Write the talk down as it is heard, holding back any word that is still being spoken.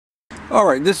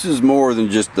Alright, this is more than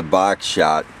just the box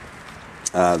shot.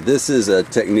 This is a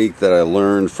technique that I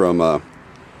learned from a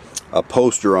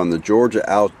poster on the Georgia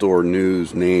Outdoor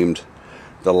News named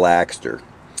the Laxter.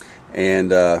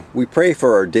 And we pray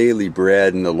for our daily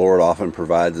bread, and the Lord often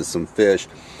provides us some fish.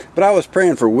 But I was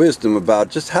praying for wisdom about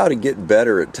just how to get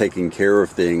better at taking care of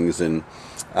things, and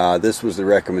this was the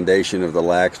recommendation of the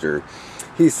Laxter.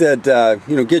 He said,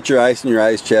 get your ice in your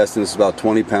ice chest, and it's about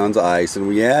 20 pounds of ice, and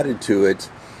we added to it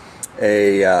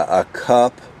a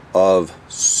cup of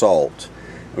salt.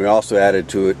 We also added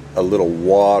to it a little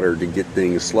water to get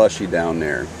things slushy down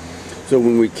there. So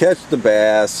when we catch the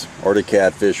bass or the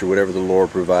catfish or whatever the Lord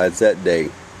provides that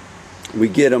day, we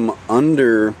get them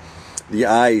under the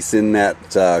ice in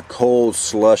that cold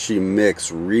slushy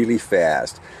mix really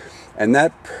fast. And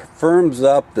that firms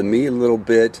up the meat a little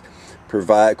bit,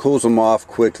 cools them off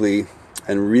quickly,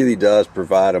 and really does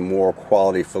provide a more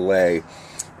quality fillet.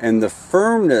 And the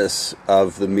firmness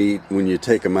of the meat when you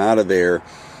take them out of there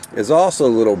is also a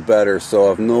little better.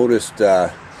 So I've noticed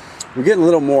we're getting a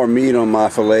little more meat on my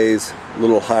fillets, a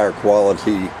little higher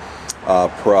quality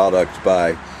product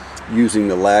by using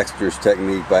the Laxter's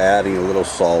technique, by adding a little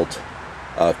salt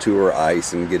to our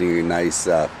ice and getting a nice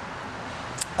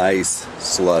ice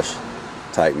slush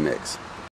type mix.